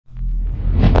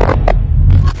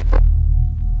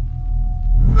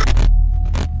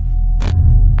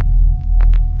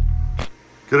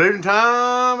Good evening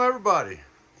time, everybody.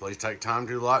 Please take time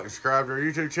to like and subscribe to our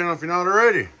YouTube channel if you're not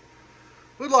already.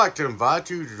 We'd like to invite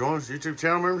you to join us YouTube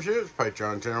channel memberships,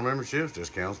 Patreon channel memberships,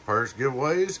 discounts, perks,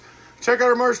 giveaways. Check out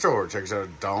our merch store. Check us out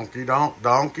at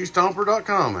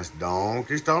donkeystomper.com. That's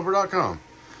donkeystomper.com.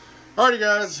 Alrighty,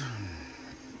 guys.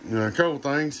 A couple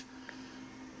things.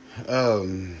 Let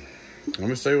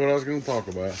me see what I was going to talk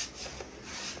about.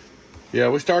 Yeah,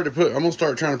 I'm going to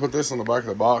start trying to put this on the back of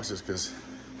the boxes because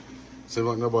it seems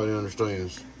like nobody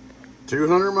understands.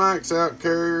 200 max out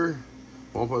carrier,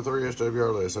 1.3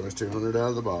 SWR list. That means 200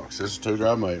 out of the box. This is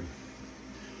 2-drive made.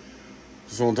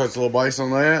 Just want to touch a little base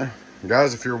on that.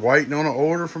 Guys, if you're waiting on an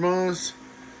order from us,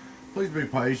 please be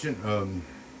patient.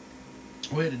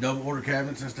 We had to double order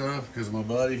cabinets and stuff because of my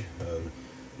buddy.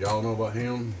 Y'all know about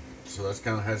him, so that's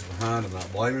kind of has behind. I'm not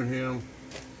blaming him.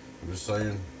 I'm just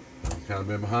saying I've kind of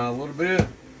been behind a little bit,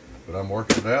 but I'm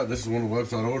working it out. This is one of the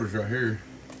website orders right here.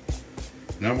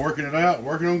 And I'm working it out,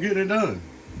 working on getting it done.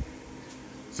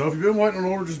 So if you've been waiting on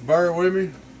an order, just bear with me.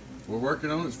 We're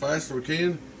working on it as fast as we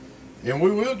can, and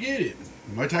we will get it.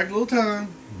 It might take a little time,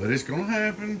 but it's going to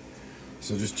happen.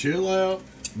 So just chill out,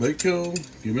 be cool,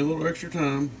 give me a little extra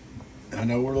time. I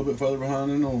know we're a little bit further behind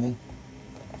than normal,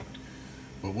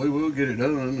 but we will get it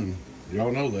done, and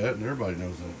y'all know that, and everybody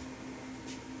knows that.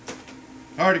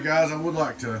 Alrighty, guys, I would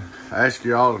like to ask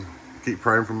y'all to keep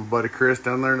praying for my buddy Chris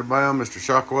down there in the bow, Mr.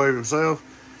 Shockwave himself.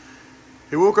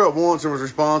 He woke up once and was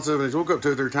responsive, and he's woke up 2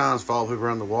 or 3 times, followed people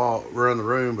around the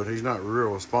room, but he's not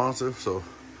real responsive. So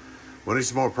we need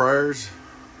some more prayers,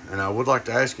 and I would like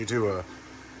to ask you to,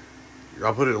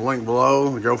 I'll put it in the link below,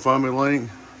 the GoFundMe link.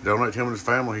 Donate to him and his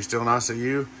family. He's still in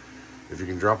ICU. If you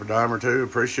can drop a dime or two,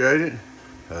 appreciate it.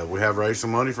 We have raised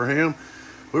some money for him.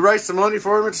 We raised some money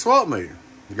for him at the swap meet.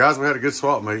 Guys, we had a good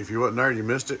swap meet. If you wasn't there and you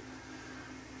missed it,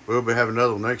 we'll be having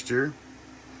another one next year.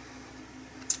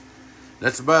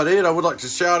 That's about it. I would like to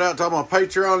shout out to all my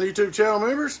Patreon and YouTube channel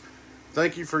members.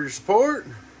 Thank you for your support.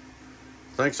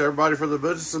 Thanks everybody for the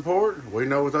business support. We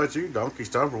know without you, Donkey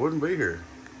Stomper wouldn't be here.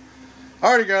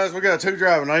 Alrighty, guys, we got a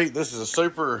 2-drive 8. This is a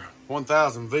Super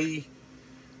 1000V-HGC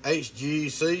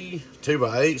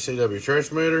 2x8 CW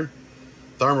transmitter.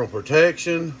 Thermal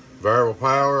protection, variable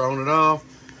power on and off.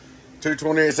 2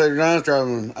 2879s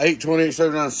driving 8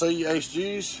 2879C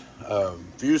HGs.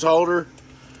 Fuse holder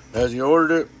as you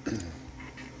ordered it.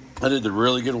 I did the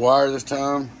really good wire this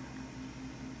time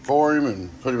for him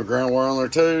and put him a ground wire on there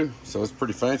too, so it's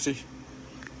pretty fancy.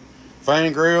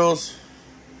 Fan grills,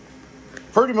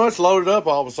 pretty much loaded up,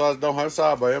 all besides don't have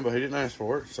sideband, but he didn't ask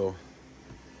for it, so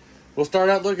we'll start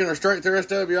out looking at our straight through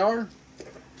SWR.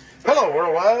 Hello,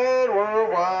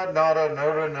 worldwide, not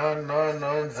another,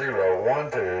 none, 0,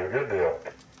 1, 2, good deal.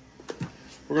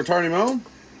 We're gonna turn him on.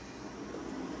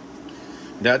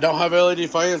 Now, I don't have LED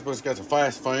fans, but it's got the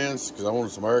fast fans because I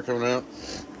wanted some air coming out.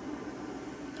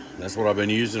 That's what I've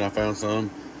been using. I found some.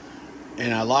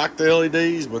 And I like the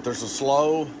LEDs, but they're so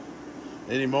slow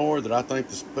anymore that I think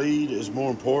the speed is more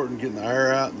important getting the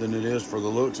air out than it is for the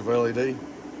looks of LED.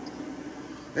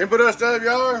 Input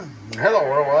SWR. Hello,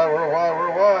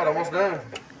 worldwide, almost done.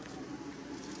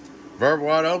 Verb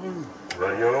wide open.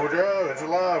 Radio Joe, it's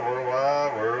alive,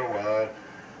 worldwide.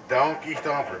 Donkey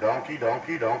Stomper, donkey.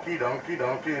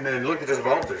 And then look at this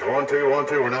voltage. 1, 2, 1,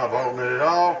 2. We're not volting it at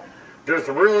all. Just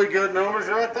really good numbers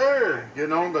right there.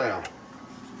 Getting on down.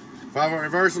 5-volt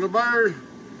reverse on the bird.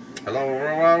 Hello,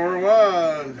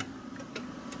 worldwide.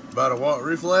 About a watt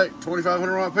reflect,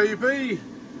 2500 watt PUP.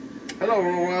 Hello,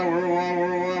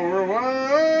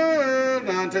 worldwide.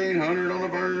 1900 on the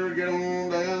bird. Get on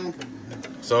down.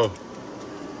 So,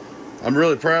 I'm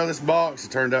really proud of this box.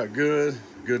 It turned out good.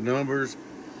 Good numbers.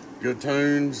 Good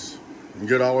tunes, and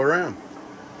good all around.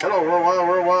 Hello, worldwide.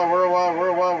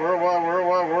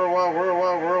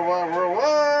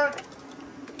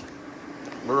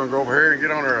 We're gonna go over here and get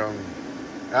on our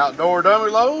outdoor dummy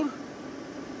load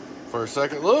for a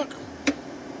second look.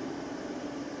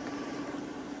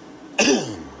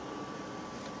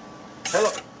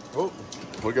 Hello. Oh,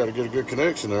 we gotta get a good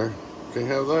connection there. Can't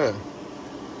have that.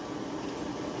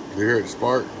 You hear it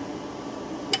spark?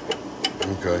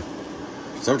 Okay.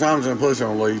 Sometimes them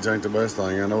push-on leads ain't the best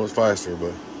thing. I know it's faster,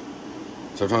 but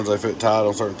sometimes they fit tight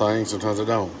on certain things, sometimes they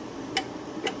don't.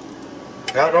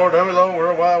 Outdoor dummy load,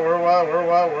 worldwide.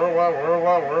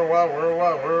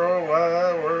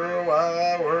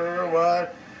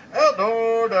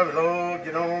 Outdoor dummy load,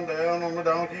 get on down on the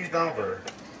Donkey Stomper.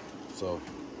 So,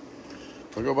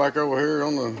 we'll go back over here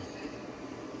on the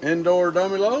indoor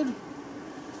dummy load.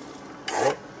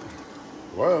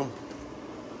 Well.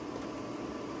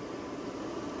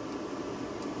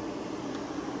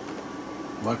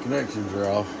 My connections are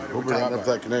off. We'll tighten up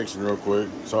that connection real quick.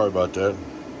 Sorry about that.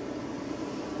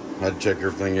 Had to check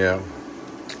everything out.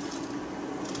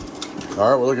 All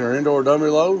right, we're looking at our indoor dummy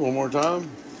load one more time.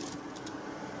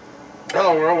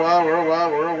 Hello, worldwide,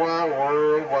 worldwide, worldwide,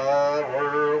 worldwide,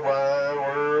 worldwide,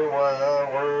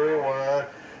 worldwide, worldwide.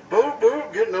 Boop,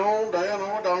 boop, getting on down on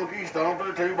my donkey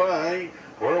stomper 2x8.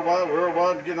 Worldwide,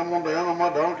 worldwide, getting on down on my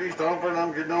donkey stomper, and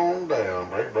I'm getting on down.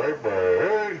 Break, break,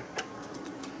 break.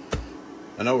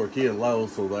 I know we're keying low,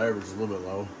 so the average is a little bit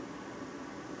low.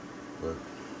 But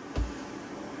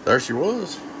there she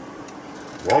was.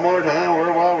 One more time,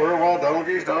 worldwide, worldwide,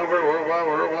 donkey stomper, worldwide,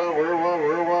 worldwide, worldwide,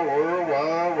 worldwide,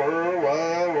 worldwide,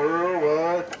 worldwide,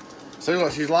 worldwide. Seems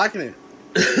like she's liking it.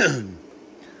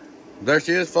 There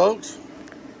she is, folks.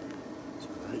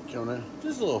 Heat coming out.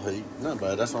 Just a little heat. Not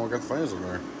bad. That's why we got the fans in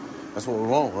there. That's what we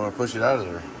want. We're going to push it out of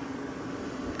there.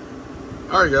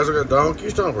 All right, guys. We got Donkey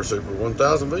Stomper Super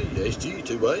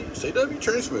 1000V-HGC-2X8 CW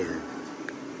transmitter.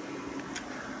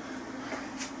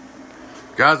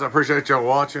 Guys, I appreciate y'all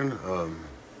watching.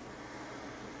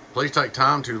 Please take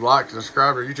time to like and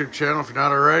subscribe to our YouTube channel. If you're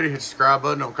not already, hit the subscribe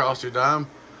button. Don't cost you a dime.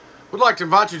 We'd like to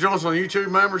invite you to join us on YouTube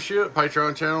membership,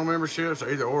 Patreon channel memberships,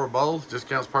 either or both.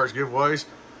 Discounts, perks, giveaways.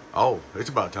 Oh, it's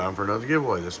about time for another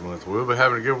giveaway this month. We'll be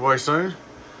having a giveaway soon.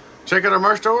 Check out our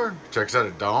merch store. Check us out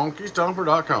at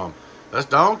donkeystomper.com. That's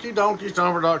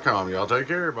donkeystomper.com. Y'all take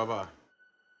care. Bye-bye.